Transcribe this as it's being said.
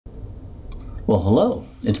Well, hello,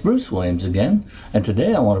 it's Bruce Williams again, and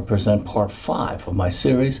today I want to present part 5 of my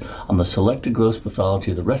series on the selected gross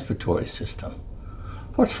pathology of the respiratory system.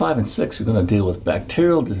 Parts 5 and 6 are going to deal with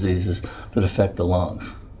bacterial diseases that affect the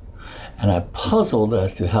lungs. And I puzzled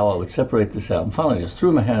as to how I would separate this out, and finally just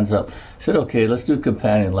threw my hands up, said, okay, let's do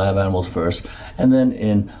companion lab animals first, and then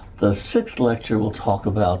in the 6th lecture we'll talk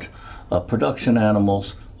about production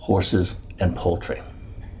animals, horses, and poultry.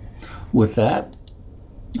 With that,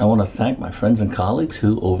 I want to thank my friends and colleagues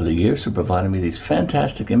who, over the years, have provided me these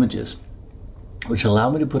fantastic images, which allow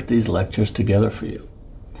me to put these lectures together for you.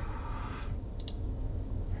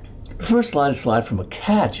 The first slide is a slide from a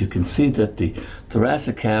cat. You can see that the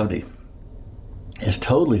thoracic cavity is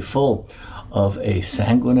totally full of a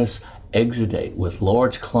sanguinous exudate with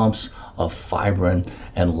large clumps of fibrin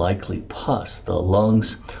and likely pus. The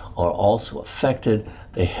lungs are also affected.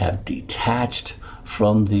 They have detached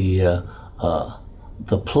from the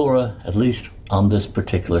pleura, at least on this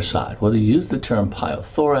particular side. Whether you use the term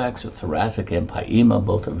pyothorax or thoracic empyema,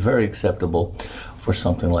 both are very acceptable for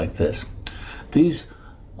something like this. These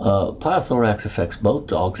pyothorax affects both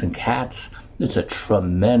dogs and cats. It's a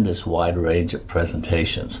tremendous wide range of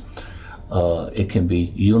presentations. It can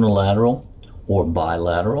be unilateral or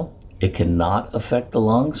bilateral. It cannot affect the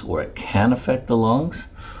lungs, or it can affect the lungs.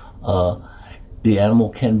 The animal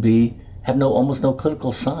can have almost no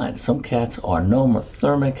clinical signs. Some cats are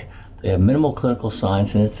normothermic. They have minimal clinical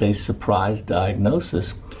signs, and it's a surprise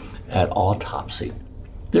diagnosis at autopsy.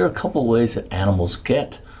 There are a couple ways that animals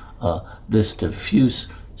get this diffuse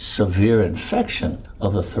severe infection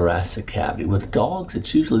of the thoracic cavity. With dogs,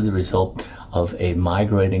 it's usually the result of a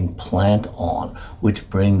migrating plant awn, which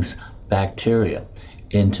brings bacteria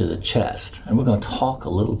into the chest. And we're going to talk a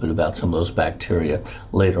little bit about some of those bacteria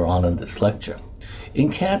later on in this lecture. In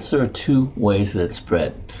cats, there are two ways that it's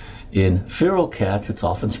spread. In feral cats, it's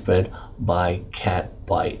often spread by cat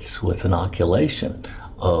bites with inoculation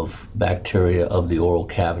of bacteria of the oral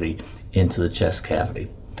cavity into the chest cavity.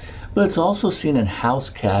 But it's also seen in house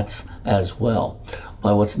cats as well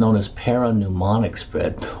by what's known as parapneumonic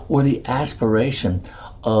spread, or the aspiration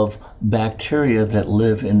of bacteria that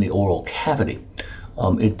live in the oral cavity.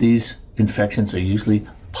 These infections are usually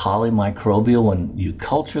polymicrobial. When you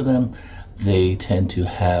culture them, they tend to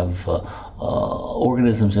have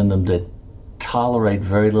organisms in them that tolerate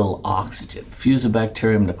very little oxygen.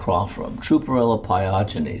 Fusobacterium necrophorum, Trupperella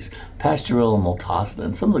pyogenes, Pasteurella multocida,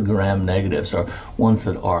 and some of the gram-negatives are ones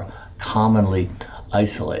that are commonly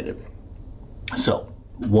isolated. So,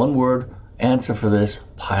 one word answer for this,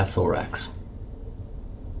 pyothorax.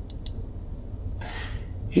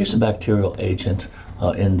 Here's a bacterial agent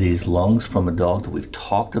in these lungs from a dog that we've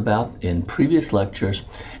talked about in previous lectures,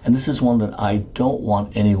 and this is one that I don't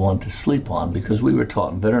want anyone to sleep on, because we were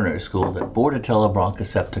taught in veterinary school that Bordetella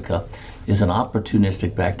bronchoseptica is an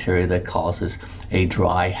opportunistic bacteria that causes a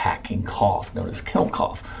dry hacking cough known as kennel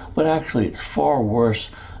cough, but actually it's far worse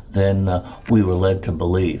than we were led to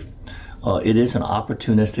believe. It is an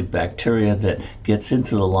opportunistic bacteria that gets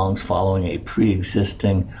into the lungs following a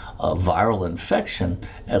pre-existing viral infection,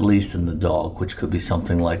 at least in the dog, which could be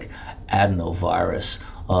something like adenovirus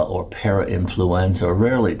or parainfluenza, or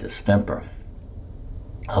rarely distemper.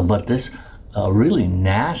 But this really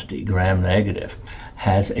nasty gram-negative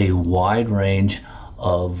has a wide range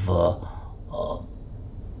of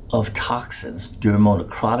toxins,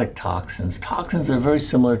 dermonecrotic toxins that are very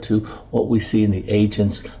similar to what we see in the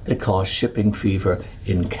agents that cause shipping fever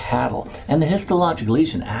in cattle. And the histologic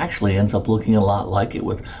lesion actually ends up looking a lot like it,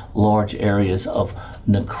 with large areas of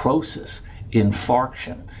necrosis,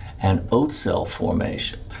 infarction, and oat cell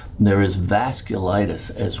formation. There is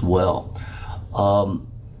vasculitis as well.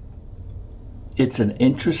 It's an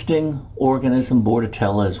interesting organism.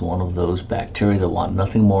 Bordetella is one of those bacteria that want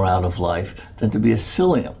nothing more out of life than to be a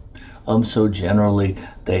cilium. So generally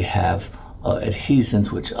they have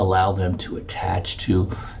adhesins which allow them to attach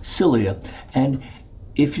to cilia. And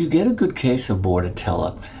if you get a good case of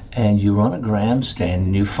Bordetella and you run a gram stain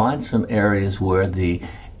and you find some areas where the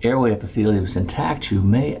airway epithelium is intact, you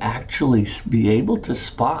may actually be able to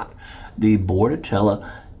spot the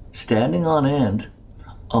Bordetella standing on end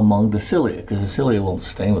among the cilia, because the cilia won't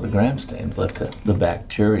stain with a gram stain, but the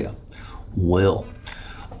bacteria will.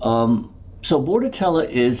 So Bordetella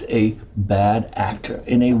is a bad actor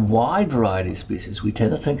in a wide variety of species. We tend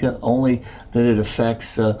to think only that it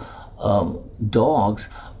affects dogs,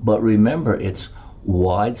 but remember, it's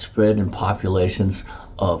widespread in populations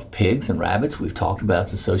of pigs and rabbits. We've talked about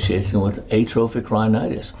its association with atrophic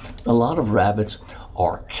rhinitis. A lot of rabbits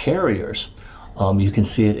are carriers. You can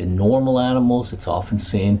see it in normal animals. It's often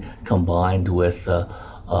seen combined with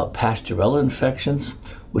Pasteurella infections,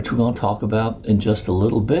 which we're going to talk about in just a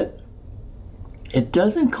little bit. It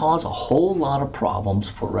doesn't cause a whole lot of problems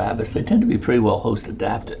for rabbits. They tend to be pretty well host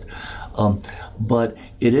adapted. But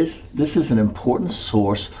this is an important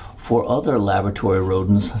source for other laboratory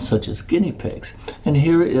rodents such as guinea pigs. And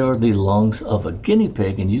here are the lungs of a guinea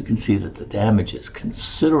pig, and you can see that the damage is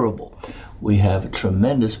considerable. We have a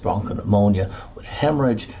tremendous bronchopneumonia with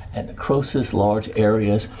hemorrhage and necrosis, large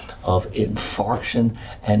areas of infarction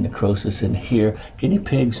and necrosis in here. Guinea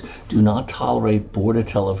pigs do not tolerate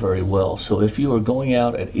Bordetella very well. So if you are going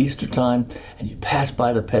out at Easter time and you pass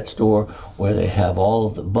by the pet store where they have all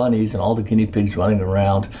of the bunnies and all the guinea pigs running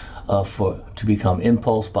around to become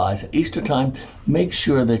impulse buys at Easter time, make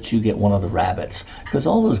sure that you get one of the rabbits, because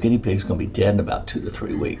all those guinea pigs are going to be dead in about 2 to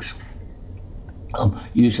 3 weeks.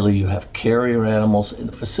 Usually you have carrier animals in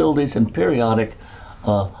the facilities and periodic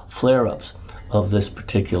flare-ups of this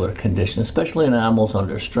particular condition, especially in animals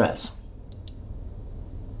under stress.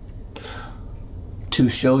 To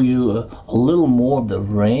show you a little more of the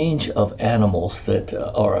range of animals that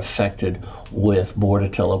are affected with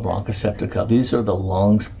Bordetella bronchoseptica. These are the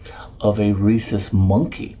lungs of a rhesus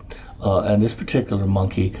monkey. And this particular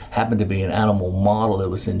monkey happened to be an animal model that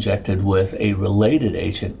was injected with a related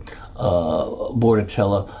agent,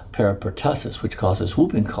 Bordetella peripertussis, which causes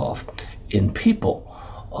whooping cough in people.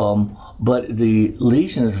 But the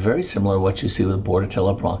lesion is very similar to what you see with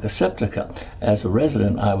Bordetella bronchoseptica. As a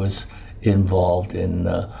resident, I was involved in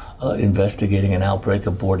investigating an outbreak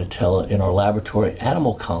of Bordetella in our laboratory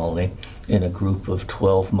animal colony in a group of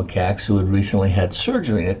 12 macaques who had recently had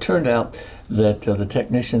surgery. And it turned out that the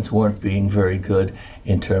technicians weren't being very good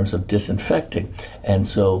in terms of disinfecting. And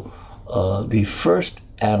so the first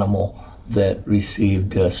animal that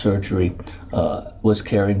received surgery was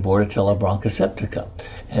carrying Bordetella bronchoseptica.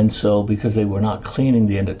 And so because they were not cleaning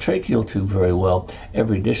the endotracheal tube very well,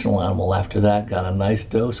 every additional animal after that got a nice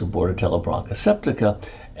dose of Bordetella bronchoseptica,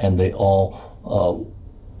 and they all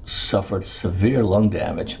suffered severe lung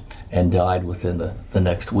damage and died within the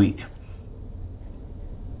next week.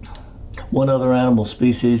 One other animal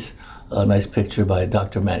species, a nice picture by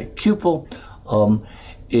Dr. Matty Kupel,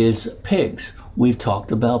 is pigs. We've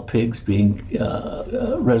talked about pigs being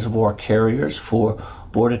reservoir carriers for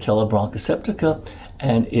Bordetella bronchoseptica,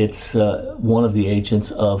 and it's one of the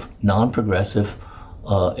agents of non-progressive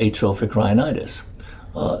atrophic rhinitis.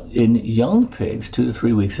 In young pigs, 2 to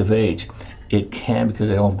 3 weeks of age, it can, because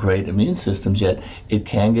they don't have great immune systems yet, it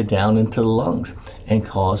can get down into the lungs and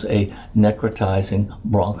cause a necrotizing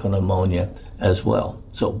bronchopneumonia as well.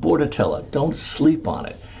 So Bordetella, don't sleep on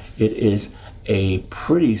it. It is a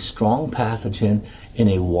pretty strong pathogen in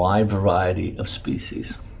a wide variety of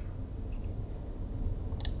species.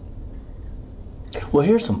 Well,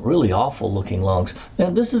 here's some really awful looking lungs.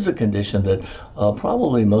 And this is a condition that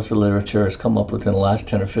probably most of the literature has come up with in the last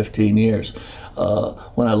 10 or 15 years.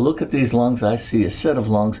 When I look at these lungs, I see a set of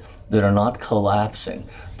lungs that are not collapsing.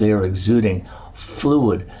 They are exuding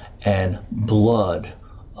fluid and blood.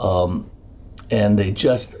 And they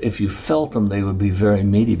just, if you felt them, they would be very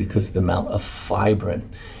meaty because of the amount of fibrin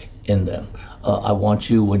in them. I want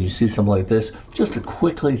you, when you see something like this, just to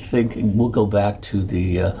quickly think, and we'll go back to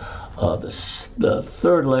the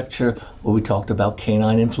third lecture where we talked about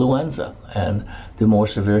canine influenza, and the more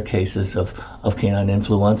severe cases of canine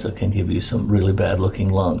influenza can give you some really bad looking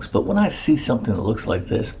lungs. But when I see something that looks like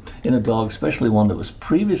this in a dog, especially one that was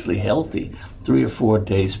previously healthy 3 or 4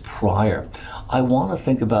 days prior, I want to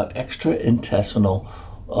think about extraintestinal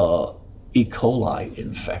E. coli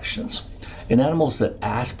infections in animals that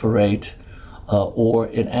aspirate or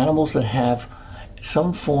in animals that have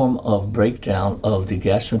some form of breakdown of the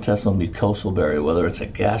gastrointestinal mucosal barrier, whether it's a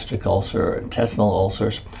gastric ulcer or intestinal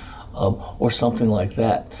ulcers or something like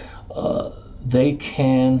that. They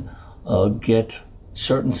can get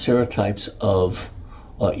certain serotypes of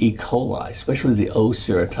E. coli, especially the O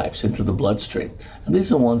serotypes, into the bloodstream. And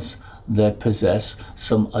these are ones that possess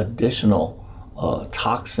some additional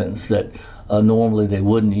toxins that normally they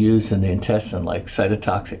wouldn't use in the intestine, like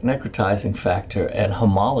cytotoxic necrotizing factor and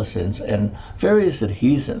homolysins and various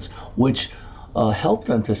adhesins, which help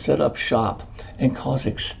them to set up shop and cause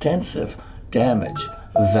extensive damage,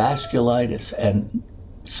 vasculitis, and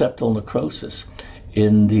septal necrosis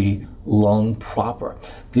in the lung proper.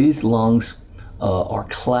 These lungs are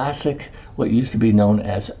classic, what used to be known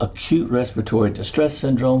as acute respiratory distress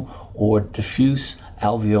syndrome or diffuse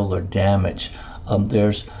alveolar damage.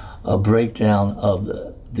 There's a breakdown of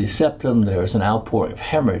the septum, there's an outpouring of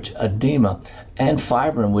hemorrhage, edema, and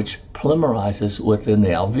fibrin, which polymerizes within the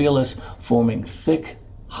alveolus, forming thick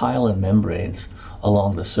hyaline membranes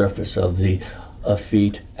along the surface of the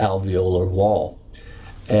effete alveolar wall.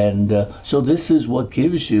 And so this is what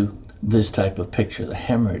gives you this type of picture, the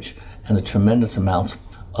hemorrhage and the tremendous amounts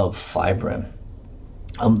of fibrin.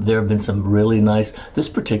 There have been some really nice, this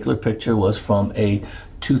particular picture was from a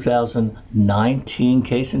 2019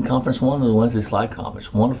 case in conference one of the Wednesday slide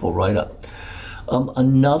conference. Wonderful write-up.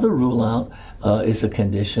 Another rule out is a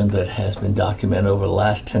condition that has been documented over the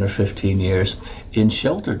last 10 or 15 years in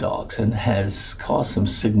shelter dogs and has caused some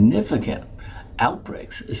significant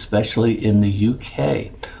outbreaks, especially in the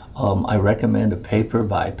UK. I recommend a paper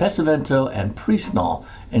by Pesavento and Priestnall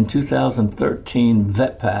in 2013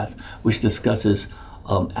 VetPath, which discusses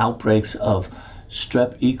outbreaks of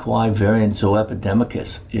Strep equi variant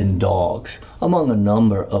zoepidemicus in dogs, among a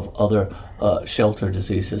number of other shelter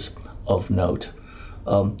diseases of note.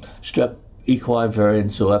 Strep equi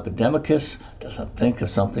variant zoepidemicus doesn't think of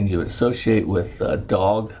something you would associate with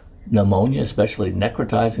dog pneumonia, especially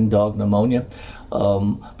necrotizing dog pneumonia,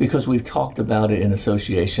 because we've talked about it in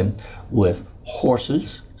association with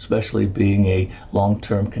horses, especially being a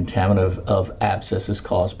long-term contaminant of abscesses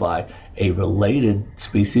caused by a related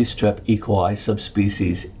species, Strep equi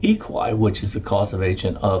subspecies equi, which is the causative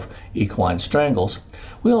agent of equine strangles.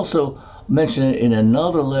 We also mention it in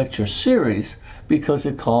another lecture series because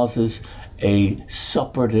it causes a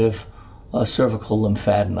suppurative cervical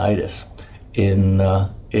lymphadenitis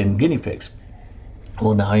in guinea pigs.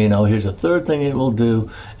 Well, now you know, here's a third thing it will do,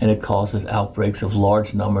 and it causes outbreaks of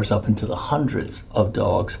large numbers up into the hundreds of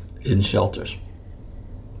dogs in shelters.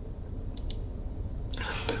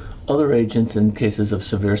 Other agents in cases of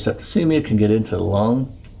severe septicemia can get into the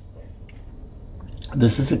lung.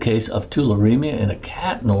 This is a case of tularemia in a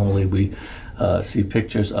cat. Normally we see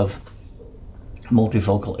pictures of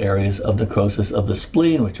multifocal areas of necrosis of the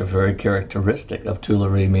spleen, which are very characteristic of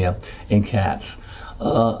tularemia in cats.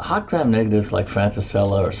 Hot gram-negatives like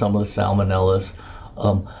Francisella or some of the Salmonellas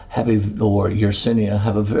or Yersinia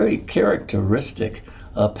have a very characteristic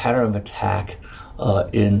pattern of attack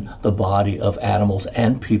in the body of animals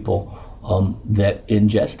and people that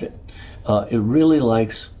ingest it. It really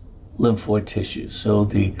likes lymphoid tissue. So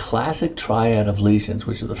the classic triad of lesions,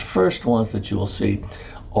 which are the first ones that you will see,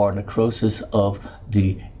 are necrosis of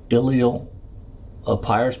the ileal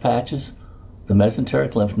Peyer's patches, the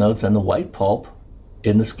mesenteric lymph nodes, and the white pulp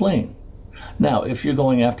in the spleen. Now, if you're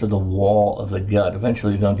going after the wall of the gut,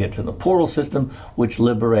 eventually you're going to get to the portal system, which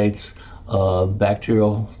liberates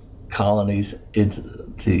bacterial colonies into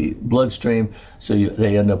the bloodstream. So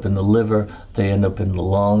they end up in the liver, they end up in the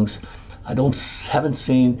lungs. I haven't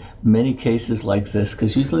seen many cases like this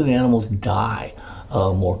because usually the animals die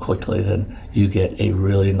more quickly than you get a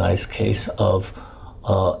really nice case of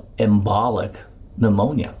embolic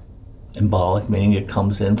pneumonia. Embolic meaning it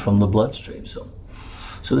comes in from the bloodstream. So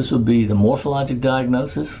this would be the morphologic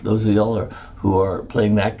diagnosis. For those of y'all who are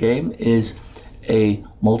playing that game, is a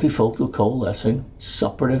multifocal coalescing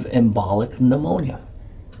suppurative embolic pneumonia.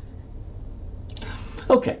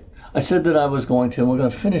 Okay, I said that I was going to, and we're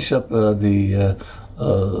going to finish up the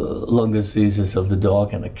lung diseases of the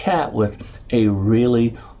dog and the cat with a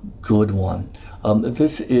really good one.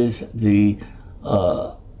 This is the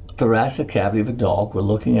thoracic cavity of a dog. We're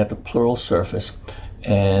looking at the pleural surface,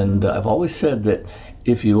 and I've always said that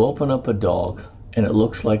if you open up a dog and it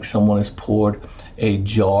looks like someone has poured a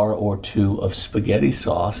jar or two of spaghetti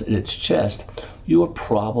sauce in its chest, you are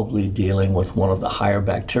probably dealing with one of the higher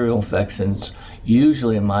bacterial infections,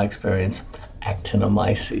 usually in my experience,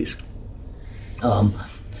 actinomyces.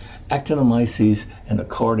 Actinomyces and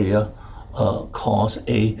Nocardia cause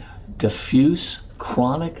a diffuse,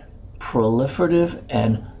 chronic, proliferative,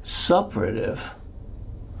 and suppurative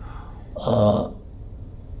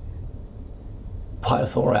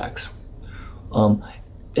pyothorax.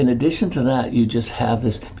 In addition to that, you just have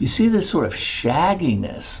this, you see this sort of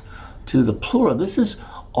shagginess to the pleura. This is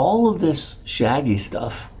all of this shaggy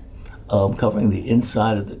stuff covering the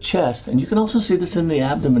inside of the chest. And you can also see this in the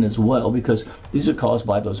abdomen as well, because these are caused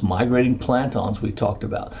by those migrating plantons we talked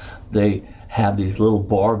about. They have these little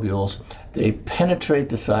barbules. They penetrate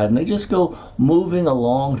the side and they just go moving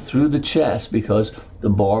along through the chest because the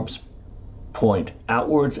barbs point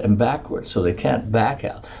outwards and backwards, so they can't back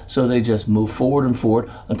out. So they just move forward and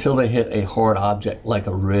forward until they hit a hard object like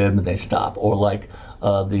a rib and they stop, or like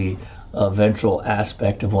the ventral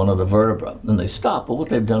aspect of one of the vertebrae, and they stop. But what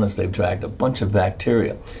they've done is they've dragged a bunch of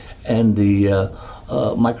bacteria, and the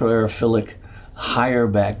microaerophilic higher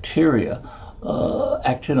bacteria,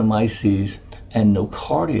 actinomyces and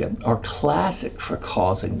Nocardia, are classic for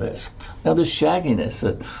causing this. Now, the shagginess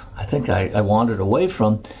that I think I wandered away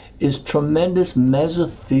from is tremendous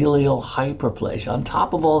mesothelial hyperplasia. On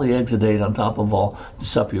top of all the exudate, on top of all the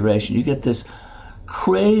suppuration, you get this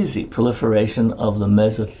crazy proliferation of the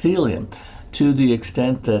mesothelium, to the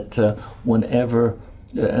extent that whenever,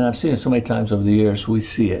 and I've seen it so many times over the years, we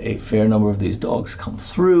see a fair number of these dogs come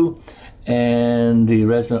through, and the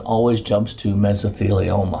resident always jumps to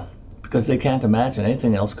mesothelioma, because they can't imagine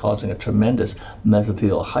anything else causing a tremendous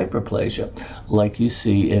mesothelial hyperplasia like you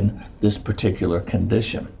see in this particular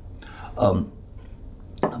condition.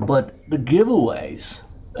 But the giveaways,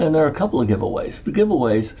 and there are a couple of giveaways, the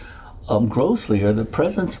giveaways grossly are the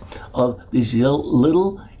presence of these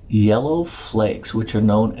little yellow flakes, which are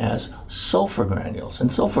known as sulfur granules.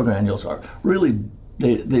 And sulfur granules are really,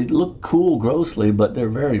 they look cool grossly, but they're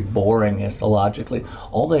very boring histologically.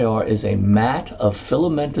 All they are is a mat of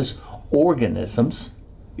filamentous organisms,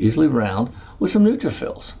 usually round, with some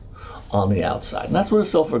neutrophils on the outside. And that's what a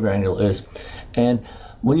sulfur granule is. And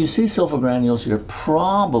when you see sulfur granules, you're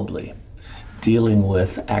probably dealing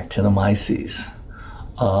with actinomyces.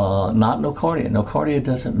 Not nocardia. Nocardia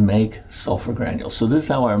doesn't make sulfur granules. So this is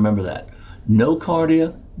how I remember that.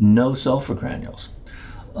 Nocardia, no sulfur granules.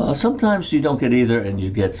 Sometimes you don't get either, and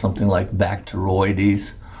you get something like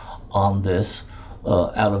bacteroides on this,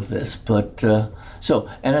 out of this. But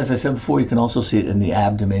and as I said before, you can also see it in the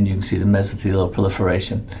abdomen. You can see the mesothelial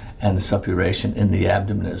proliferation and the suppuration in the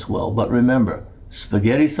abdomen as well. But remember,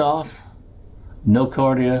 spaghetti sauce,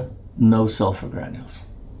 nocardia, no sulfur granules.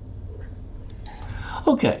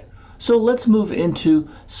 Okay, so let's move into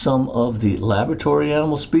some of the laboratory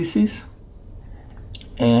animal species.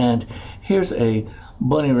 And here's a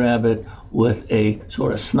bunny rabbit with a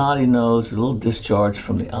sort of snotty nose, a little discharge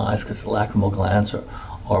from the eyes because the lacrimal glands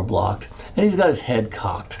are blocked. And he's got his head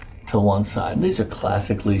cocked to one side. And these are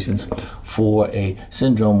classic lesions for a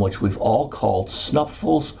syndrome which we've all called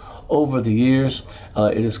snuffles over the years.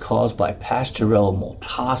 It is caused by Pasteurella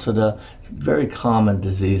multocida. It's a very common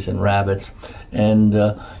disease in rabbits. And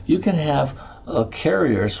you can have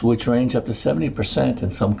carriers which range up to 70% in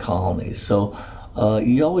some colonies. So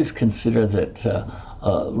you always consider that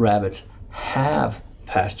rabbits have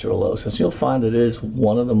pasteurellosis. You'll find it is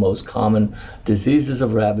one of the most common diseases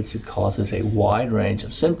of rabbits. It causes a wide range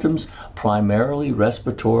of symptoms, primarily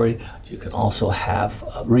respiratory. You can also have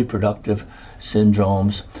reproductive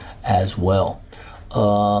syndromes as well.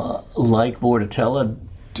 Like Bordetella,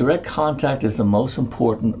 direct contact is the most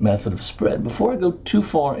important method of spread. Before I go too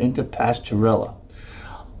far into Pasteurella,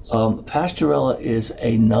 Pasteurella is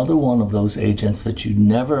another one of those agents that you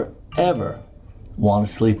never, ever want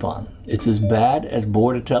to sleep on. It's as bad as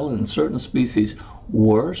Bordetella, in certain species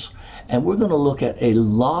worse. And we're going to look at a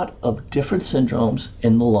lot of different syndromes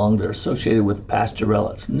in the lung that are associated with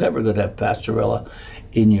Pasteurella. It's never good to have Pasteurella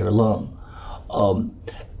in your lung.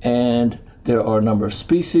 And there are a number of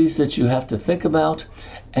species that you have to think about,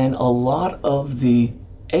 and a lot of the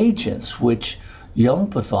agents which young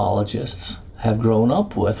pathologists have grown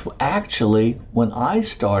up with, actually, when I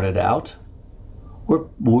started out,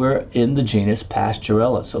 were in the genus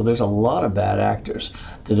Pasteurella. So there's a lot of bad actors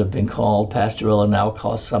that have been called Pasteurella, now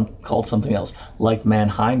called something else, like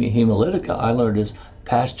Mannheimia hemolytica. I learned is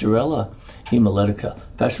Pasteurella hemolytica.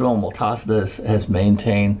 Pasteurella multocida has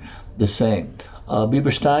maintained the same.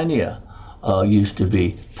 Biebersteinia used to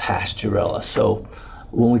be Pasteurella. So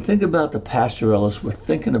when we think about the Pasteurellas, we're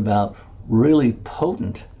thinking about really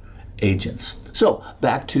potent agents. So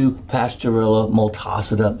back to Pasteurella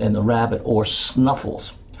multocida in the rabbit, or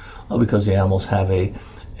snuffles, because the animals have a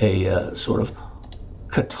sort of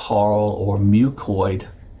catarrhal or mucoid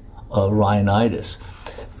rhinitis.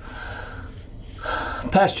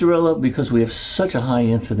 Pasteurella, because we have such a high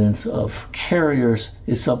incidence of carriers,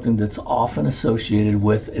 is something that's often associated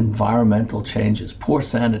with environmental changes, poor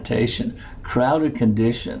sanitation, crowded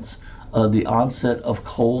conditions, the onset of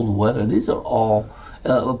cold weather. These are all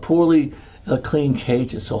poorly clean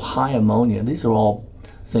cages, so high ammonia. These are all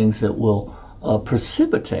things that will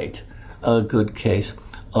precipitate a good case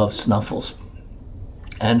of snuffles.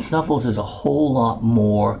 And snuffles is a whole lot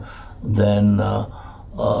more than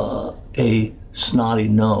a snotty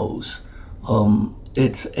nose.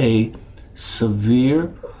 It's a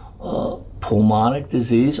severe pulmonic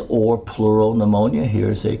disease or pleural pneumonia.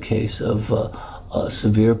 Here's a case of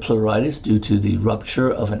severe pleuritis due to the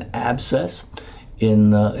rupture of an abscess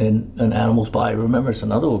in an animal's body. Remember, it's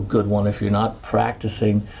another good one if you're not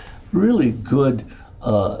practicing really good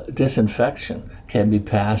disinfection. Can be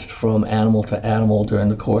passed from animal to animal during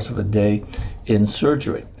the course of a day in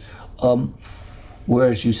surgery.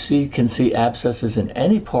 Whereas you can see abscesses in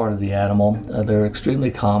any part of the animal. They're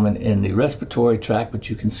extremely common in the respiratory tract, but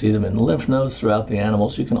you can see them in the lymph nodes throughout the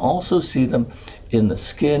animals. You can also see them in the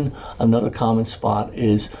skin. Another common spot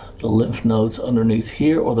is the lymph nodes underneath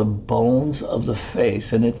here, or the bones of the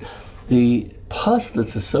face. And the pus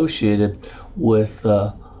that's associated with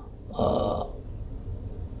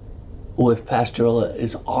Pasteurella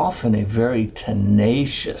is often a very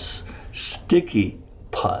tenacious, sticky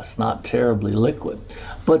pus, not terribly liquid.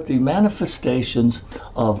 But the manifestations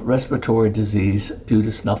of respiratory disease due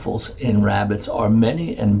to snuffles in rabbits are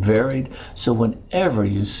many and varied. So whenever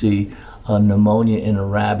you see pneumonia in a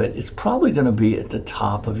rabbit, it's probably going to be at the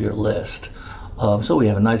top of your list. So we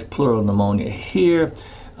have a nice pleural pneumonia here.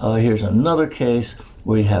 Here's another case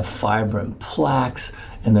where you have fibrin plaques,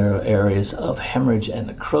 and there are areas of hemorrhage and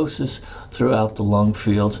necrosis throughout the lung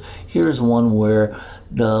fields. Here's one where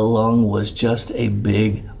the lung was just a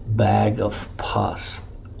big bag of pus,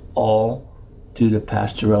 all due to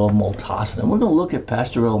Pasteurella multocida. And we're going to look at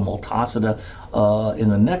Pasteurella multocida in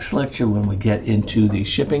the next lecture when we get into the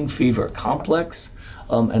shipping fever complex.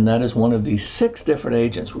 And that is one of the 6 different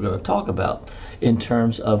agents we're going to talk about in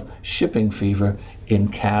terms of shipping fever in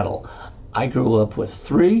cattle. I grew up with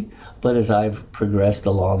 3, but as I've progressed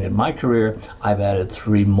along in my career, I've added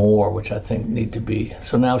 3 more, which I think need to be.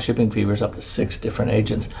 So now shipping fever is up to 6 different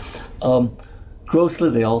agents. Grossly,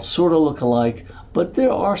 they all sort of look alike, but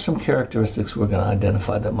there are some characteristics we're going to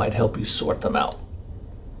identify that might help you sort them out.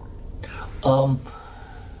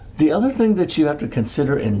 The other thing that you have to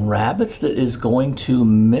consider in rabbits that is going to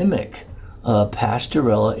mimic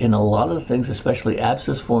Pasteurella in a lot of things, especially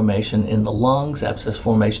abscess formation in the lungs, abscess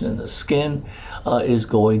formation in the skin, is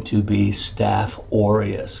going to be Staph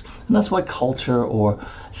aureus. And that's why culture or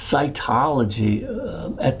cytology,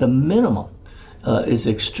 at the minimum, is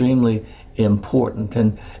extremely important.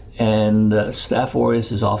 And Staph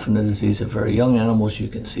aureus is often a disease of very young animals. You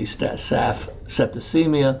can see staph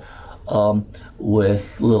septicemia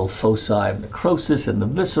with little foci of necrosis in the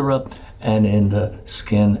viscera and in the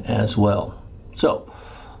skin as well. So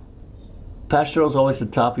Pasteurella is always at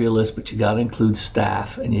the top of your list, but you got to include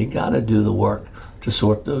staph, and you got to do the work to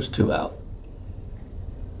sort those 2 out.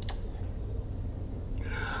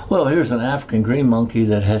 Well, here's an African green monkey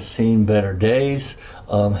that has seen better days,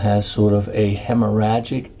 has sort of a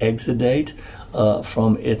hemorrhagic exudate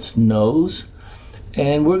from its nose.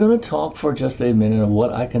 And we're going to talk for just a minute of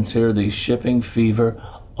what I consider the shipping fever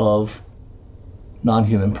of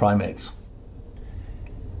non-human primates.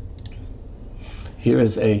 Here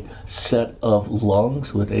is a set of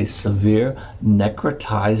lungs with a severe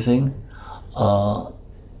necrotizing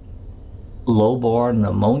lobar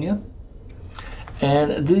pneumonia.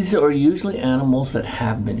 And these are usually animals that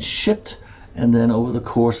have been shipped, and then over the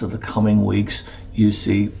course of the coming weeks, you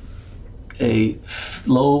see a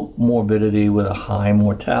low morbidity with a high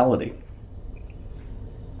mortality.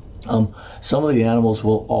 Some of the animals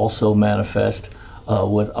will also manifest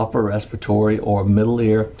with upper respiratory or middle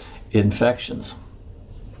ear infections.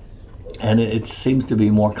 And it seems to be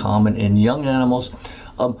more common in young animals.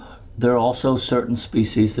 There are also certain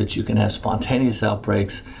species that you can have spontaneous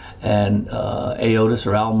outbreaks, and Aotus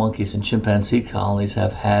or owl monkeys and chimpanzee colonies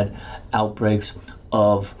have had outbreaks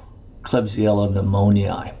of Klebsiella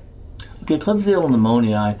pneumoniae. Okay, Klebsiella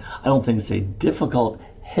pneumoniae, I don't think it's a difficult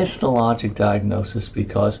histologic diagnosis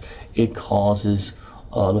because it causes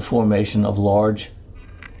the formation of large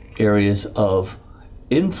areas of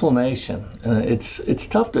inflammation. It's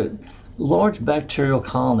tough to, large bacterial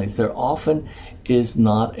colonies, there often is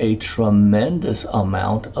not a tremendous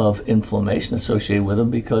amount of inflammation associated with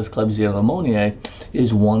them because Klebsiella pneumoniae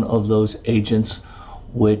is one of those agents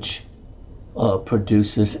which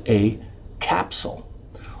produces a capsule,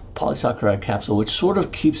 polysaccharide capsule, which sort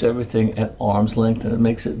of keeps everything at arm's length, and it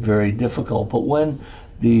makes it very difficult. But when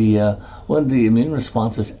the immune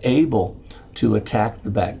response is able to attack the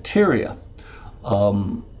bacteria,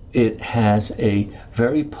 it has a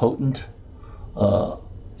very potent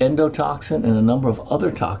endotoxin and a number of other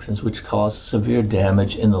toxins which cause severe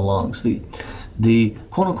damage in the lungs. The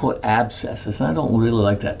quote-unquote abscesses, and I don't really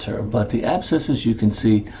like that term, but the abscesses you can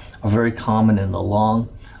see are very common in the lung,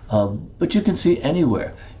 but you can see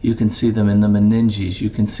anywhere. You can see them in the meninges, you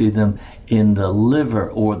can see them in the liver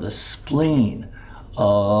or the spleen.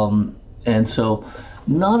 And so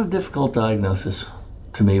not a difficult diagnosis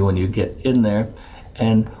to me when you get in there.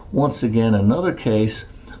 And once again, another case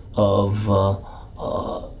of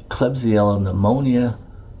Klebsiella pneumoniae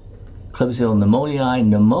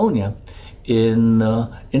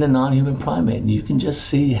in a non-human primate. And you can just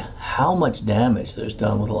see how much damage there's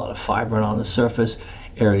done with a lot of fibrin on the surface,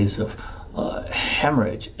 areas of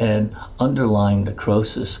hemorrhage and underlying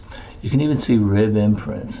necrosis. You can even see rib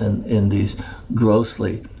imprints in these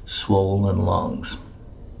grossly swollen lungs.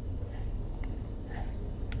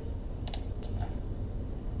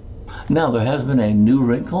 Now, there has been a new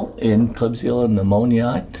wrinkle in Klebsiella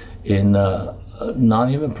pneumoniae in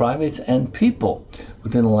non-human primates and people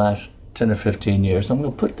within the last 10 or 15 years. I'm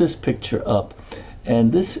going to put this picture up,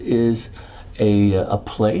 and this is a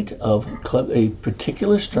plate of a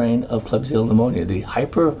particular strain of Klebsiella pneumonia, the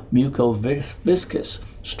hypermucoviscous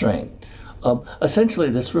strain. Essentially,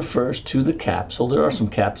 this refers to the capsule. There are some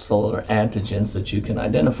capsular antigens that you can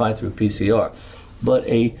identify through PCR, but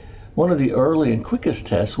one of the early and quickest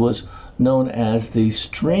tests was known as the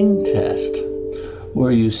string test,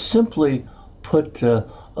 where you simply put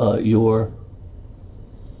your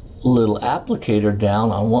little applicator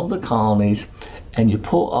down on one of the colonies and you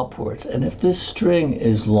pull upwards, and if this string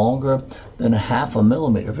is longer than 1/2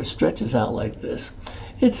 millimeter, if it stretches out like this,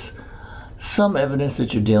 it's some evidence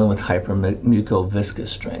that you're dealing with hypermucoviscous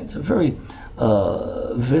strains, a very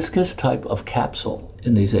viscous type of capsule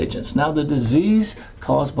in these agents. Now, the disease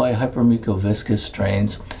caused by hypermucoviscous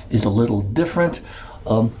strains is a little different.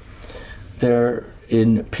 They're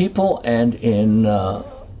in people and in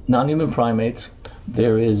non-human primates.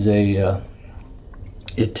 There is it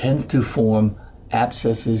tends to form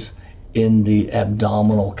abscesses in the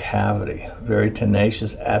abdominal cavity, very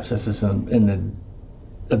tenacious abscesses in the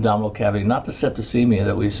abdominal cavity, not the septicemia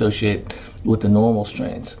that we associate with the normal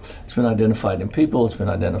strains. It's been identified in people, it's been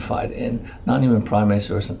identified in non-human primates.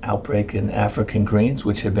 There was an outbreak in African greens,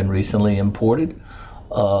 which have been recently imported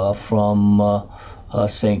from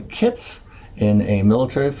St. Kitts in a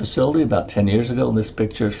military facility about 10 years ago. And this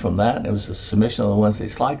picture is from that. It was a submission on the Wednesday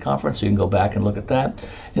slide conference, so you can go back and look at that.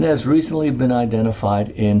 It has recently been identified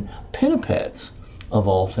in pinnipeds, of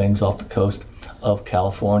all things, off the coast of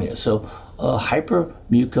California. So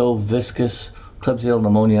hypermucoviscous Klebsiella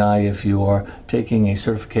pneumoniae, if you are taking a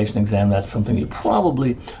certification exam, that's something you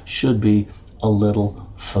probably should be a little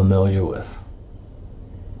familiar with.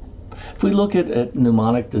 If we look at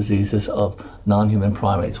pneumonic diseases of non-human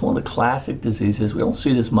primates, one of the classic diseases, we don't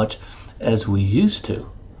see it as much as we used to,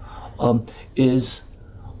 is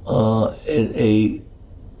a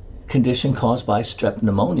condition caused by strep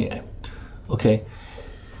pneumoniae. Okay,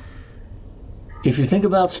 if you think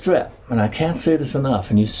about strep, and I can't say this enough,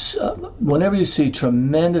 and whenever you see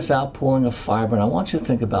tremendous outpouring of fibrin, I want you to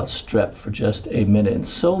think about strep for just a minute. And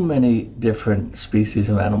so many different species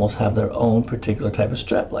of animals have their own particular type of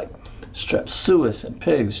strep, like strep suis in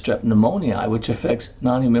pigs, strep pneumoniae, which affects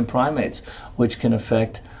non-human primates, which can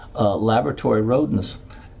affect laboratory rodents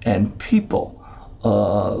and people,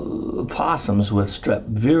 possums with strep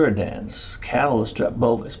viridans, cattle with strep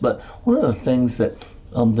bovis. But one of the things that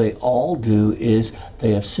they all do is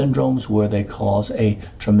they have syndromes where they cause a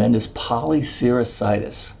tremendous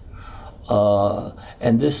polysericitis.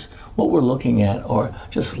 And this, what we're looking at are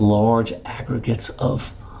just large aggregates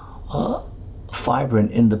of fibrin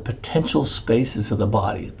in the potential spaces of the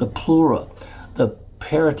body, the pleura, the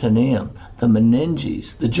peritoneum, the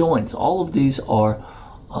meninges, the joints. All of these are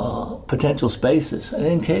potential spaces. And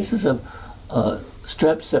in cases of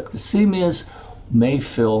strep septicemias, may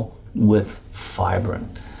fill with fibrin.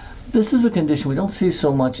 This is a condition we don't see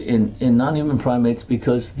so much in non-human primates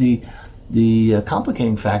because the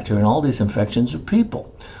complicating factor in all these infections are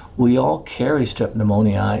people. We all carry strep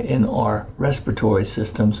pneumoniae in our respiratory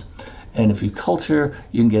systems, and if you culture,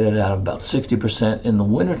 you can get it out of about 60% in the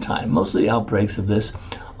wintertime. Most of the outbreaks of this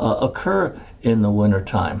occur in the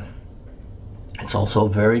wintertime. It's also a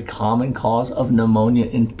very common cause of pneumonia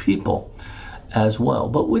in people as well,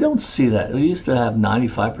 but we don't see that. We used to have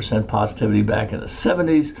 95% positivity back in the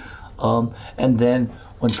 70s, and then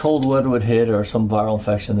when cold weather would hit or some viral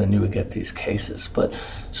infection, then you would get these cases. But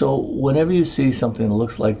so whenever you see something that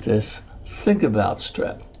looks like this, think about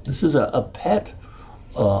strep. This is a pet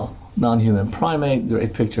non-human primate,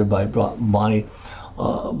 great picture by Bonnie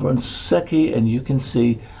Brunecki, and you can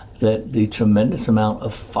see that the tremendous amount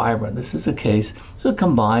of fibrin. This is a case, it's a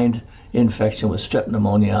combined infection with strep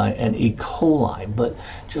pneumoniae and E. coli, but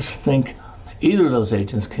just think either of those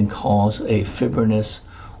agents can cause a fibrinous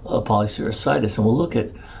polysericitis, and we'll look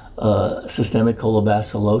at systemic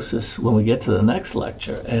colobacillosis when we get to the next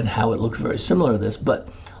lecture and how it looks very similar to this, but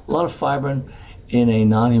a lot of fibrin in a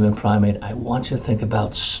non-human primate. I want you to think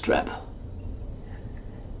about strep.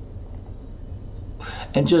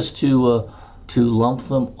 And just to lump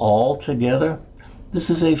them all together, this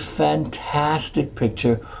is a fantastic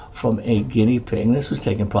picture from a guinea pig. This was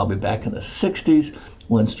taken probably back in the 60s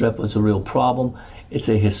when strep was a real problem. It's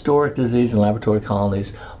a historic disease in laboratory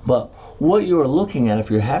colonies, but what you are looking at,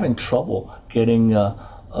 if you're having trouble getting your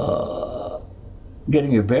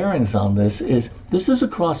bearings on this is a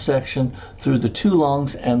cross-section through the two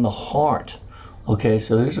lungs and the heart. Okay,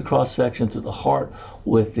 so here's a cross-section through the heart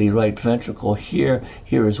with the right ventricle here.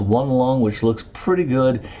 Here is one lung, which looks pretty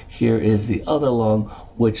good. Here is the other lung,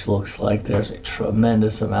 which looks like there's a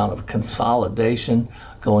tremendous amount of consolidation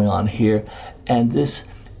going on here. And this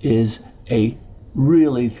is a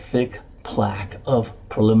really thick plaque of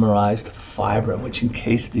polymerized fibrin, which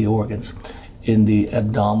encased the organs in the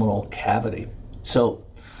abdominal cavity. So,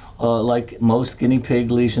 like most guinea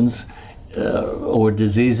pig lesions or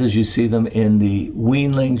diseases, you see them in the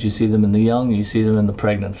weanlings, you see them in the young, you see them in the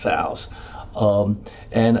pregnant sows.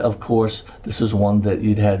 And of course, this is one that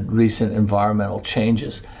you'd had recent environmental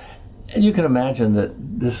changes. And you can imagine that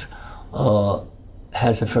this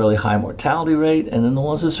has a fairly high mortality rate, and then the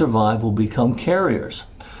ones that survive will become carriers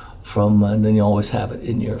from, and then you always have it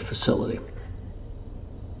in your facility.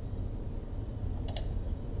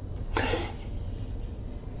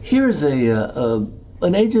 Here's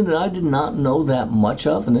an agent that I did not know that much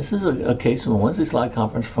of, and this is a case from the Wednesday slide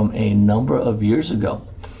conference from a number of years ago.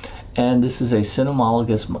 And this is a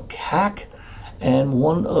cynomolgus macaque, and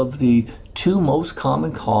one of the two most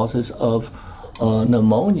common causes of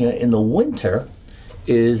pneumonia in the winter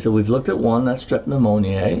is, we've looked at one, that's strep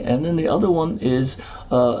pneumoniae, and then the other one is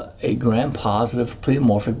a gram-positive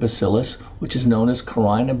pleomorphic bacillus, which is known as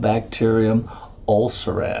Corynebacterium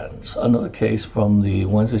ulcerans, another case from the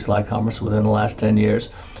Wednesday slide conference within the last 10 years.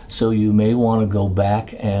 So you may want to go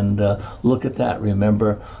back and look at that.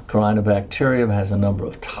 Remember, Corynebacterium has a number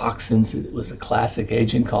of toxins. It was a classic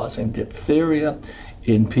agent causing diphtheria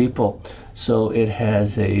in people. So it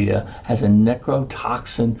has a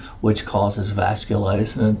necrotoxin which causes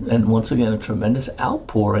vasculitis, and once again a tremendous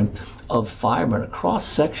outpouring of fibrin. A cross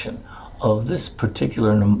section of this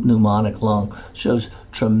particular pneumonic lung shows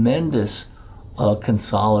tremendous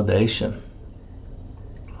consolidation.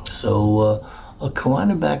 So a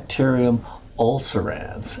Corynebacterium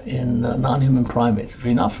ulcerans in non-human primates. If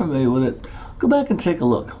you're not familiar with it, go back and take a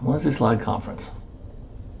look. Wednesday slide conference.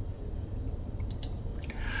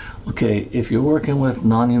 Okay, if you're working with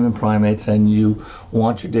non-human primates and you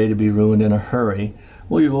want your day to be ruined in a hurry,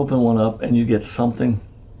 well, you open one up and you get something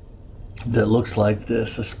that looks like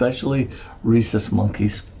this, especially rhesus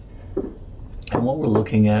monkeys. And what we're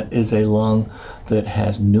looking at is a lung that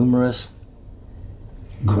has numerous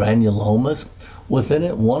granulomas within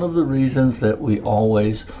it. One of the reasons that we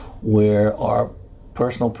always wear our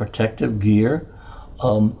personal protective gear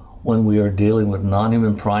when we are dealing with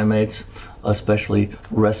non-human primates, especially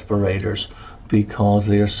respirators, because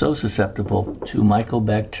they are so susceptible to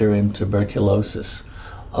Mycobacterium tuberculosis.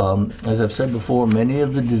 As I've said before, many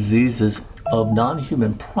of the diseases of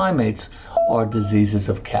non-human primates are diseases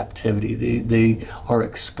of captivity. They are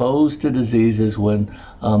exposed to diseases when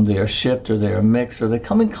they are shipped or they are mixed or they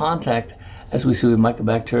come in contact, as we see with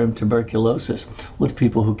Mycobacterium tuberculosis, with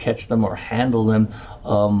people who catch them or handle them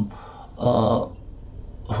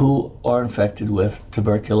who are infected with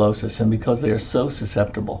tuberculosis. And because they are so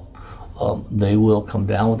susceptible, they will come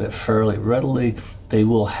down with it fairly readily. They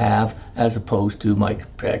will have, as opposed to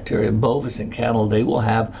Mycobacterium bovis in cattle, they will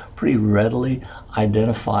have pretty readily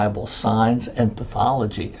identifiable signs and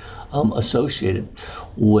pathology associated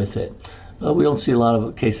with it. We don't see a lot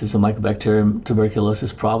of cases of Mycobacterium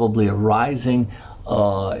tuberculosis probably arising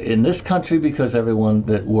in this country because everyone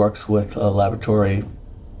that works with laboratory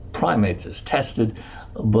primates is tested.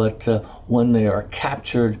 But when they are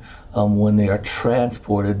captured, when they are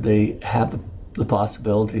transported, they have the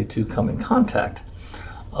possibility to come in contact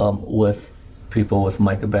with people with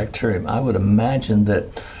Mycobacterium. I would imagine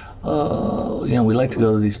that, we like to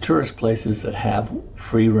go to these tourist places that have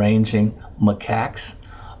free-ranging macaques,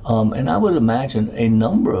 and I would imagine a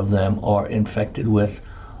number of them are infected with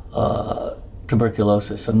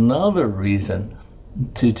tuberculosis. Another reason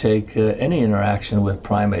to take any interaction with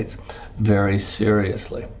primates very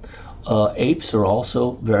seriously. Apes are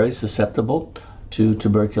also very susceptible to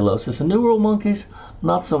tuberculosis, and New World monkeys,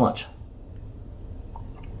 not so much.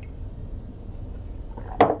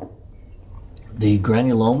 The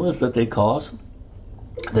granulomas that they cause,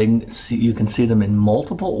 you can see them in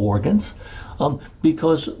multiple organs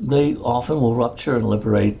because they often will rupture and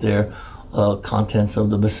liberate their contents of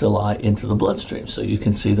the bacilli into the bloodstream. So you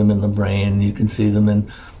can see them in the brain, you can see them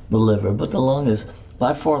in the liver, but the lung is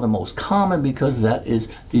by far the most common because that is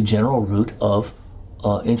the general route of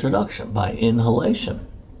introduction by inhalation.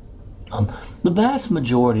 The vast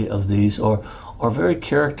majority of these are very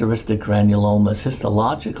characteristic granulomas.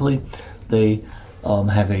 Histologically, they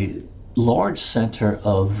have a large center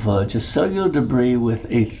of just cellular debris with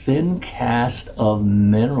a thin cast of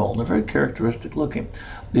mineral. They're very characteristic looking.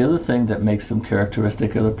 The other thing that makes them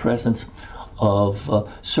characteristic are the presence of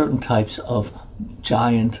certain types of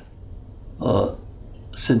giant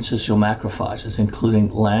syncytial macrophages, including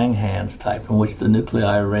Langhans type, in which the nuclei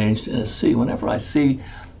are arranged in a C. Whenever I see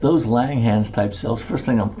those Langhans type cells, first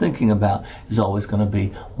thing I'm thinking about is always going to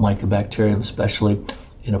be Mycobacterium, especially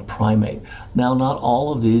in a primate. Now, not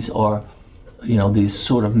all of these are, these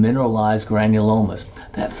sort of mineralized granulomas.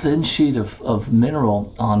 That thin sheet of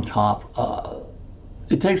mineral on top,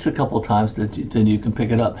 it takes a couple of times then you can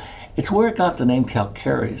pick it up. It's where it got the name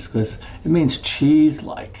calcareous, because it means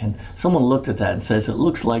cheese-like. And someone looked at that and says it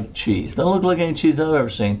looks like cheese. Doesn't look like any cheese I've ever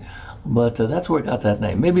seen, but that's where it got that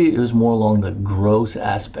name. Maybe it was more along the gross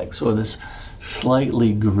aspects, or this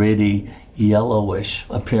slightly gritty, yellowish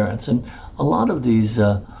appearance. And a lot of these,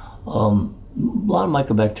 a lot of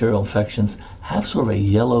mycobacterial infections have sort of a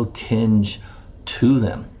yellow tinge to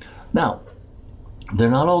them. Now, they're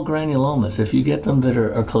not all granulomas. If you get them that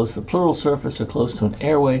are close to the pleural surface or close to an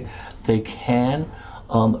airway, they can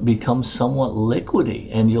become somewhat liquidy.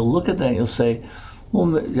 And you'll look at that and you'll say, well,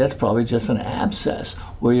 that's probably just an abscess,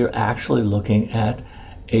 where you're actually looking at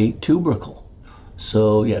a tubercle.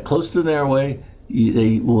 So yeah, close to an airway,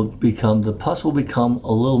 the pus will become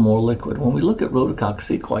a little more liquid. When we look at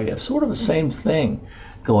Rhodococcus equi, you have sort of the same thing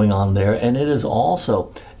going on there, and it is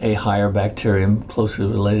also a higher bacterium closely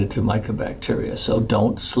related to Mycobacteria. So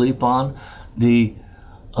don't sleep on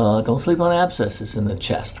abscesses in the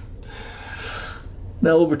chest.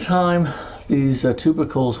 Now, over time, these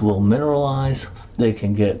tubercles will mineralize. They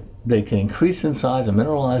can increase in size and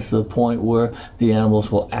mineralize to the point where the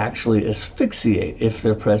animals will actually asphyxiate if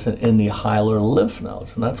they're present in the hilar lymph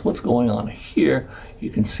nodes, and that's what's going on here. You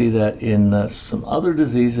can see that in some other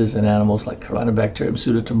diseases in animals like Corynebacterium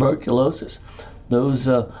pseudotuberculosis. Those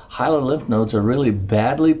hilar lymph nodes are really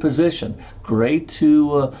badly positioned, great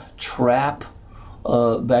to trap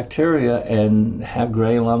bacteria and have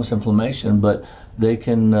granulomatous inflammation, but they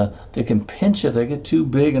can pinch. If they get too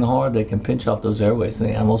big and hard, they can pinch off those airways, and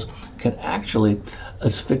the animals can actually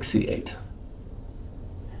asphyxiate.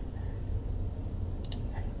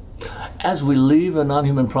 As we leave the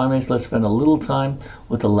non-human primates, let's spend a little time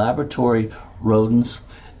with the laboratory rodents.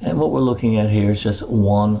 And what we're looking at here is just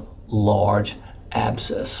one large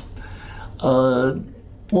abscess. When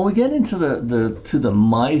we get into the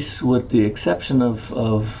mice, with the exception of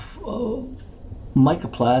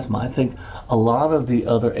Mycoplasma, I think a lot of the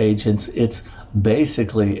other agents, it's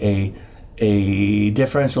basically a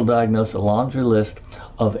differential diagnosis, a laundry list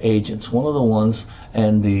of agents. One of the ones,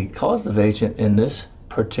 and the causative agent in this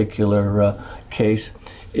particular case,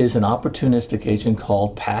 is an opportunistic agent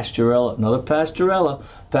called Pasteurella. Another Pasteurella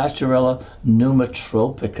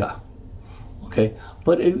pneumotropica. Okay,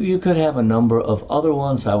 but you could have a number of other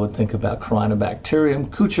ones. I would think about Corynebacterium,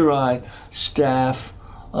 Kucheri, Staph,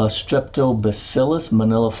 Streptobacillus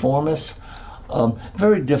moniliformis.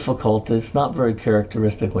 Very difficult. It's not very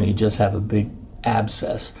characteristic when you just have a big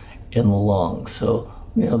abscess in the lung. So,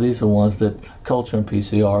 these are ones that culture and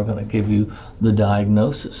PCR are going to give you the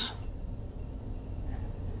diagnosis.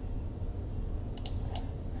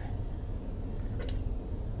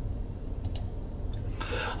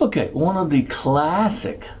 Okay, one of the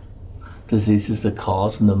classic diseases that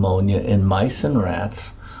cause pneumonia in mice and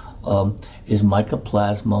rats is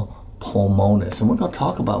Mycoplasma pulmonis. And we're going to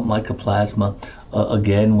talk about Mycoplasma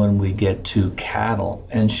again when we get to cattle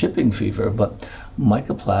and shipping fever, but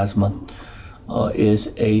Mycoplasma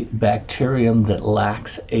is a bacterium that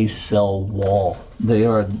lacks a cell wall. They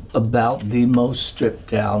are about the most stripped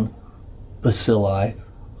down bacilli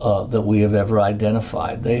that we have ever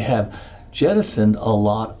identified. They have jettisoned a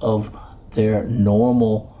lot of their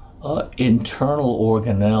normal internal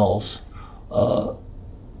organelles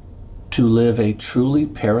to live a truly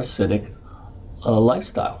parasitic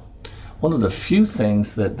lifestyle. One of the few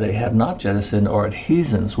things that they have not jettisoned are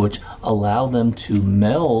adhesins, which allow them to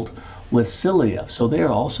meld with cilia. So they are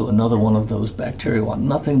also another one of those bacteria. Want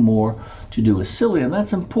nothing more to do with cilia. And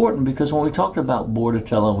that's important because when we talk about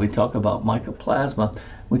Bordetella, we talk about Mycoplasma,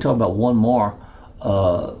 we talk about one more,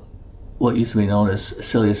 what used to be known as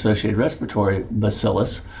cilia-associated respiratory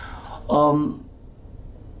bacillus. Now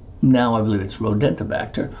I believe it's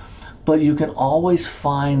Rodentibacter. But you can always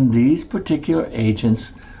find these particular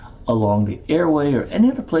agents along the airway or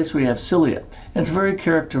any other place where you have cilia. And it's very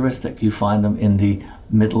characteristic. You find them in the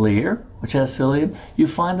middle ear, which has cilia. You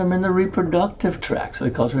find them in the reproductive tract. So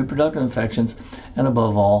they cause reproductive infections. And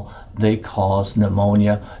above all, they cause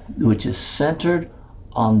pneumonia, which is centered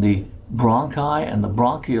on the bronchi, and the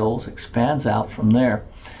bronchioles expands out from there.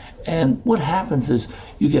 And what happens is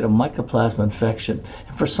you get a Mycoplasma infection.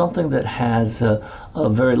 And for something that has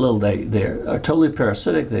very little, they are totally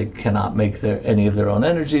parasitic. They cannot make any of their own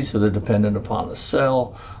energy, so they're dependent upon the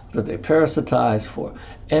cell that they parasitize for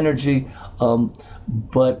energy.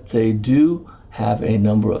 But they do have a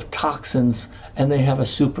number of toxins, and they have a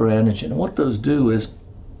superantigen. And what those do is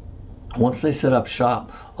once they set up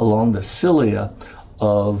shop along the cilia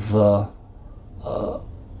of the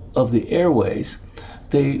airways,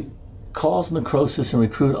 they cause necrosis and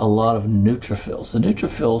recruit a lot of neutrophils. The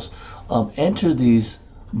neutrophils enter these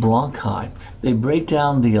bronchi. They break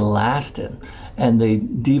down the elastin and they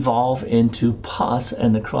devolve into pus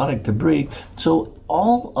and necrotic debris. So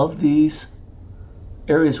all of these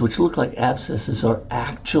areas which look like abscesses are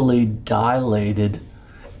actually dilated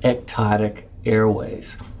ectatic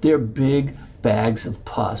airways. They're big bags of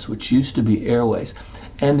pus, which used to be airways.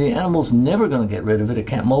 And the animal's never going to get rid of it. It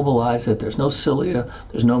can't mobilize it. There's no cilia.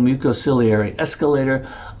 There's no mucociliary escalator.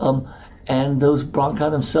 And those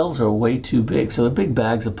bronchi themselves are way too big. So they're big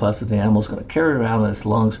bags of pus that the animal's going to carry around in its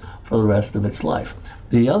lungs for the rest of its life.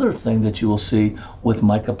 The other thing that you will see with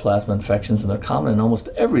mycoplasma infections, and they're common in almost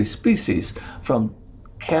every species, from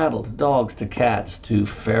cattle to dogs to cats to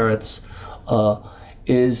ferrets,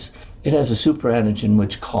 is it has a superantigen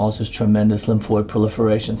which causes tremendous lymphoid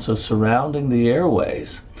proliferation. So surrounding the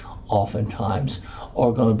airways oftentimes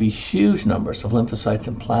are going to be huge numbers of lymphocytes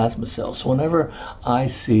and plasma cells. So whenever I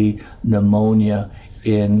see pneumonia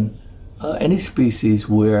in any species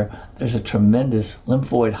where there's a tremendous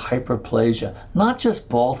lymphoid hyperplasia, not just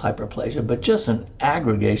bald hyperplasia, but just an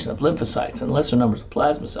aggregation of lymphocytes and lesser numbers of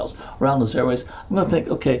plasma cells around those airways, I'm going to think,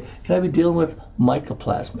 okay, can I be dealing with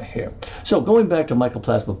mycoplasma here? So going back to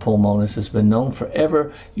Mycoplasma pulmonis, it's been known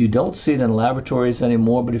forever. You don't see it in laboratories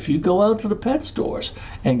anymore, but if you go out to the pet stores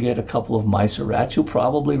and get a couple of mice or rats, you'll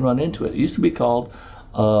probably run into it. It used to be called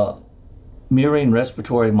murine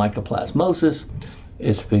respiratory mycoplasmosis.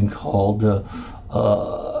 It's been called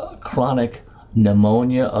chronic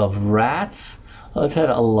pneumonia of rats. It's had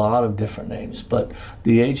a lot of different names, but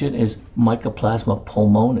the agent is Mycoplasma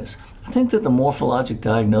pulmonis. I think that the morphologic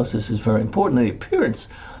diagnosis is very important, the appearance,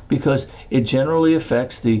 because it generally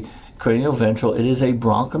affects the cranioventral. It is a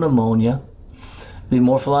bronchopneumonia. The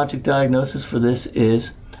morphologic diagnosis for this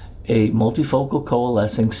is a multifocal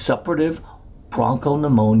coalescing suppurative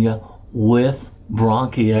bronchopneumonia with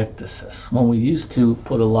bronchiectasis. When we used to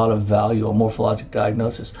put a lot of value on morphologic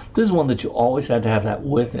diagnosis, this is one that you always had to have that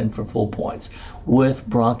with in for full points, with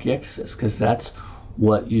bronchiectasis, because that's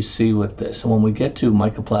what you see with this. And when we get to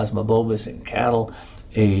Mycoplasma bovis in cattle,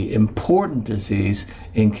 a important disease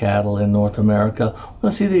in cattle in North America, we're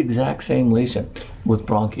going to see the exact same lesion with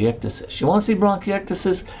bronchiectasis. You want to see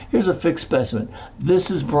bronchiectasis? Here's a fixed specimen.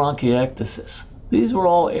 This is bronchiectasis. These were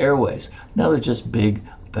all airways. Now they're just big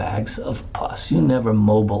bags of pus. You never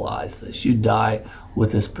mobilize this. You die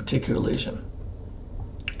with this particular lesion.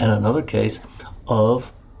 And another case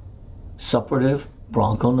of suppurative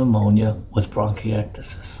bronchopneumonia with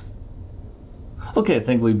bronchiectasis. Okay, I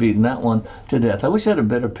think we've beaten that one to death. I wish I had a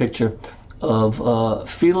better picture of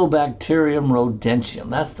Phylobacterium rodentium.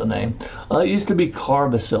 That's the name. It used to be car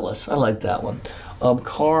bacillus. I like that one.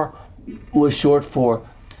 Car was short for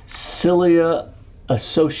cilia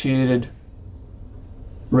associated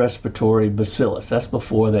respiratory bacillus. That's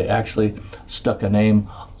before they actually stuck a name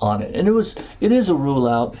on it. And it is a rule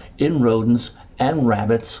out in rodents and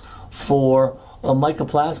rabbits for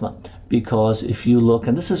mycoplasma, because if you look,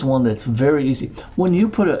 and this is one that's very easy, when you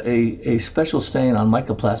put a special stain on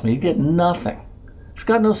mycoplasma, you get nothing. It's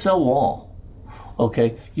got no cell wall.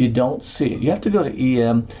 Okay, you don't see it. You have to go to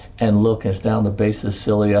EM and look. It's down the base of the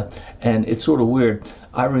cilia, and it's sort of weird.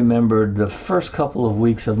 I remember the first couple of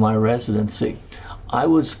weeks of my residency, I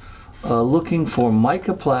was looking for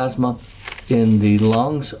mycoplasma in the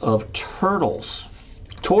lungs of turtles,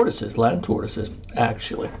 tortoises, land tortoises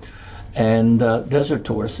actually, and desert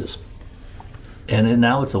tortoises. And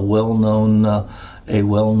now it's a well-known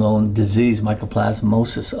disease,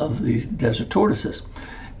 mycoplasmosis of these desert tortoises.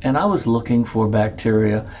 And I was looking for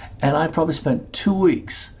bacteria, and I probably spent 2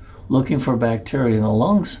 weeks looking for bacteria in the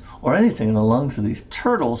lungs or anything in the lungs of these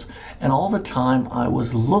turtles, and all the time I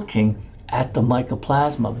was looking at the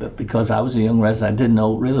mycoplasma, but because I was a young resident, I didn't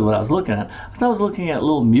know really what I was looking at. I thought I was looking at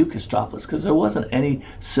little mucus droplets because there wasn't any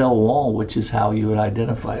cell wall, which is how you would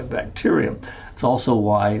identify a bacterium. It's also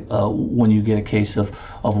why when you get a case of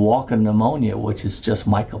walking pneumonia, which is just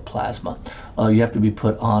mycoplasma, you have to be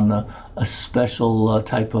put on a special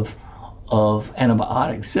type of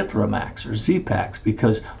antibiotics, Zithromax or Z-Pax,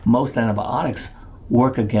 because most antibiotics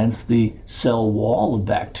work against the cell wall of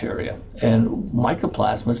bacteria, and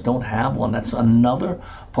mycoplasmas don't have one. That's another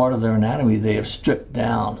part of their anatomy they have stripped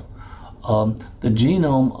down. The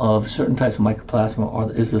genome of certain types of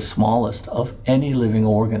mycoplasma is the smallest of any living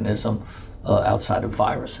organism outside of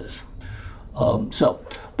viruses.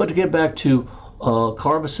 But to get back to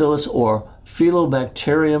Carbacillus or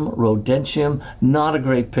Phylobacterium rodentium, not a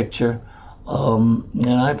great picture. And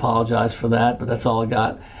I apologize for that, but that's all I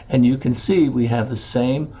got. And you can see we have the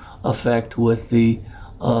same effect with the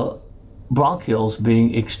bronchioles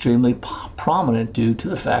being extremely prominent due to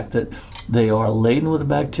the fact that they are laden with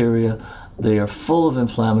bacteria, they are full of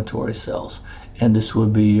inflammatory cells, and this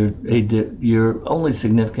would be your only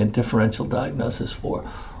significant differential diagnosis for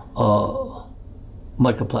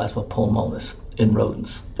Mycoplasma pulmonis in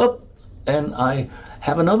rodents. Oh, and I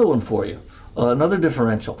have another one for you, another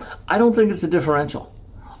differential. I don't think it's a differential,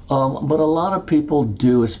 but a lot of people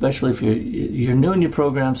do, especially if you're new in your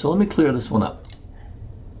program. So let me clear this one up.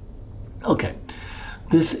 Okay,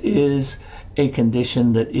 this is a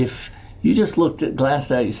condition that if you just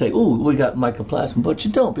glanced at it, you say, "Ooh, we got mycoplasma," but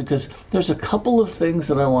you don't, because there's a couple of things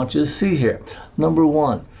that I want you to see here. Number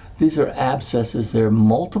one, these are abscesses. They're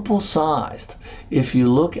multiple sized. If you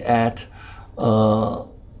look at or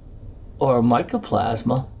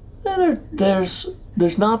mycoplasma,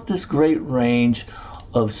 there's not this great range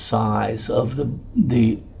of size of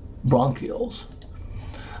the bronchioles.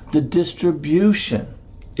 The distribution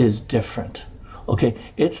is different. Okay,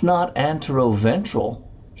 it's not anteroventral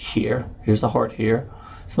here. Here's the heart here.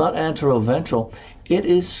 It's not anteroventral. It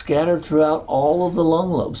is scattered throughout all of the lung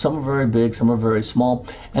lobes. Some are very big, some are very small,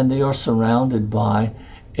 and they are surrounded by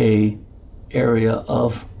a area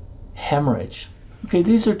of hemorrhage. Okay,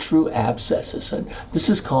 these are true abscesses, and this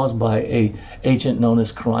is caused by a agent known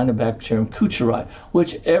as Corynebacterium cucuri,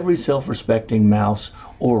 which every self-respecting mouse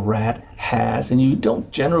or rat has, and you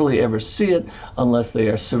don't generally ever see it unless they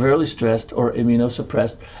are severely stressed or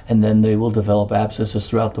immunosuppressed, and then they will develop abscesses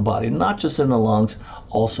throughout the body, not just in the lungs,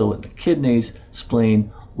 also in the kidneys,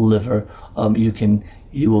 spleen, liver.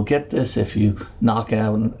 You will get this if you knock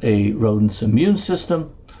out a rodent's immune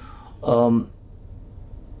system.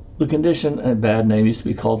 The condition, a bad name, used to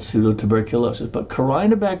be called pseudotuberculosis, but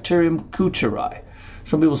Corynebacterium cucuri.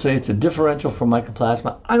 Some people say it's a differential for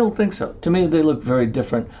Mycoplasma. I don't think so. To me, they look very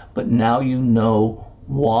different, but now you know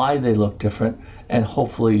why they look different, and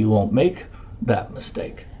hopefully you won't make that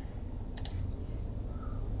mistake.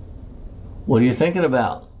 What are you thinking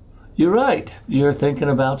about? You're right. You're thinking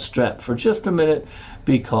about strep for just a minute,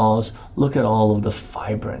 because look at all of the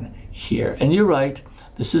fibrin here. And you're right.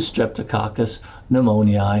 This is Streptococcus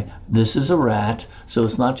pneumoniae. This is a rat, so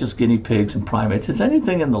it's not just guinea pigs and primates. It's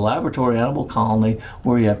anything in the laboratory animal colony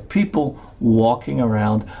where you have people walking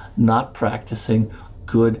around not practicing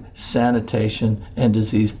good sanitation and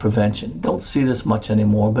disease prevention. Don't see this much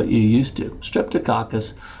anymore, but you used to.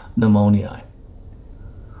 Streptococcus pneumoniae.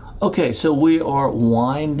 Okay, so we are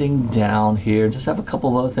winding down here. Just have a couple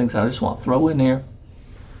of other things I just want to throw in here,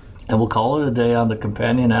 and we'll call it a day on the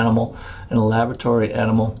companion animal and a laboratory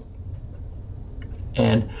animal.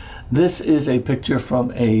 And this is a picture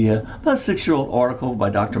from about a 6-year-old article by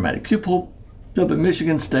Dr. Matty Kupel up in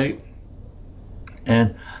Michigan State.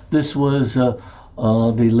 And this was the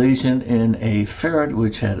lesion in a ferret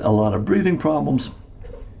which had a lot of breathing problems.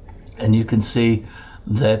 And you can see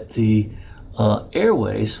that the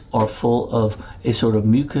airways are full of a sort of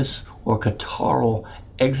mucus or catarrhal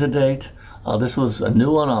exudate. This was a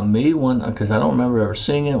new one on me because I don't remember ever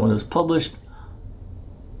seeing it when it was published.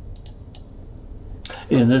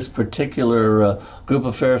 In this particular group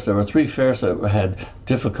of ferrets, there were 3 ferrets that had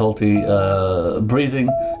difficulty breathing,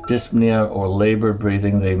 dyspnea or labored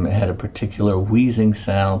breathing. They had a particular wheezing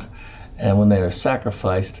sound, and when they were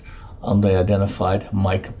sacrificed, they identified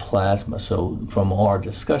Mycoplasma. So from our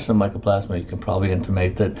discussion of Mycoplasma, you can probably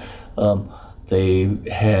intimate that they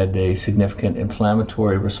had a significant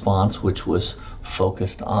inflammatory response, which was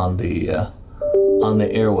focused on the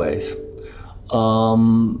airways.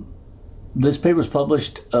 This paper was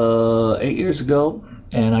published 8 years ago,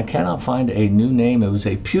 and I cannot find a new name. It was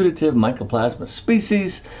a putative Mycoplasma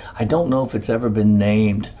species. I don't know if it's ever been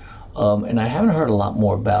named, and I haven't heard a lot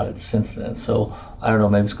more about it since then. So I don't know,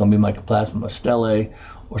 maybe it's going to be Mycoplasma mustela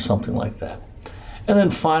or something like that. And then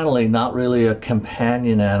finally, not really a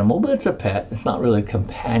companion animal, but it's a pet. It's not really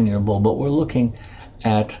companionable, but we're looking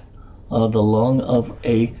at the lung of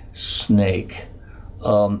a snake.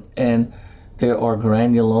 And there are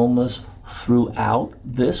granulomas throughout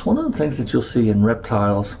this. One of the things that you'll see in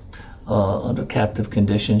reptiles under captive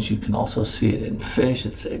conditions, you can also see it in fish.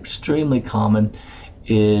 It's extremely common,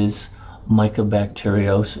 is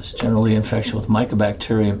mycobacteriosis, generally infection with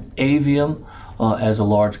Mycobacterium avium as a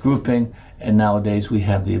large grouping. And nowadays we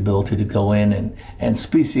have the ability to go in and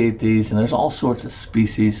speciate these, and there's all sorts of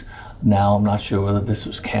species now. I'm not sure whether this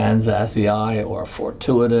was Kansasii or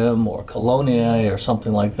Fortuitum or Coloniae or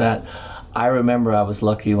something like that. I remember I was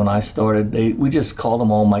lucky when I started. We just called them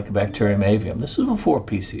all Mycobacterium avium. This was before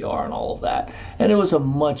PCR and all of that, and it was a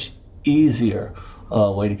much easier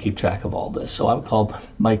way to keep track of all this. So I'm called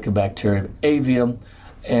Mycobacterium avium.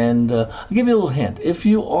 And I'll give you a little hint. If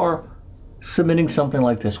you are submitting something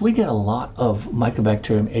like this, we get a lot of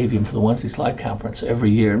Mycobacterium avium for the Wednesday Slide Conference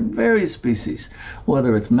every year in various species,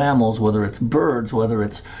 whether it's mammals, whether it's birds, whether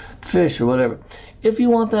it's fish or whatever. If you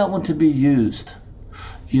want that one to be used,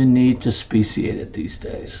 you need to speciate it these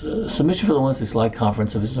days. Submission for the Wednesday Slide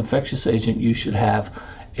Conference, if it's an infectious agent, you should have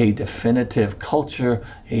a definitive culture,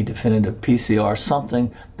 a definitive PCR, something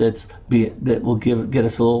that will get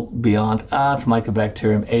us a little beyond, it's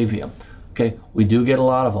Mycobacterium avium. Okay, we do get a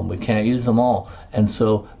lot of them. We can't use them all. And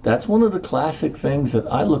so that's one of the classic things that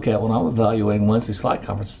I look at when I'm evaluating Wednesday Slide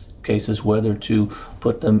Conference cases, whether to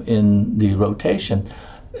put them in the rotation.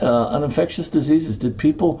 On infectious diseases, did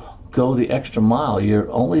people go the extra mile? You're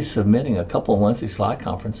only submitting a couple of Wednesday Slide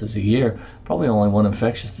Conferences a year, probably only one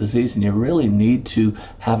infectious disease, and you really need to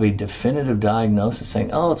have a definitive diagnosis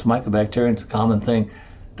saying, oh, it's Mycobacterium, it's a common thing.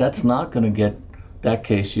 That's not going to get that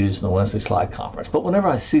case used in the Wednesday Slide Conference. But whenever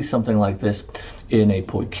I see something like this in a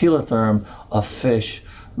poikilotherm, a fish,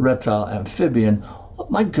 reptile, amphibian,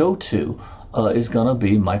 my go-to is going to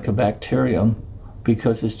be Mycobacterium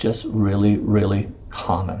because it's just really, really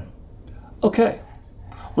common. Okay.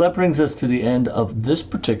 Well, that brings us to the end of this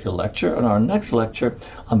particular lecture. In our next lecture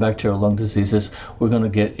on bacterial lung diseases, we're going to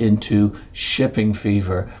get into shipping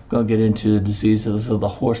fever. We're going to get into the diseases of the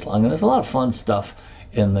horse lung, and there's a lot of fun stuff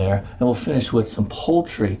in there. And we'll finish with some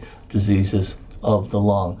poultry diseases of the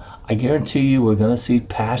lung. I guarantee you we're going to see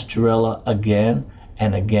Pasteurella again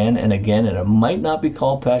and again and again, and it might not be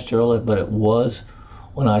called Pasteurella, but it was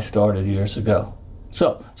when I started years ago.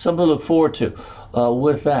 So, something to look forward to.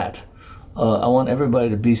 With that, I want everybody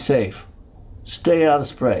to be safe, stay out of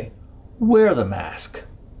spray, wear the mask.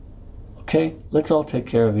 Okay, let's all take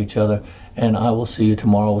care of each other, and I will see you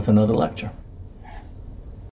tomorrow with another lecture.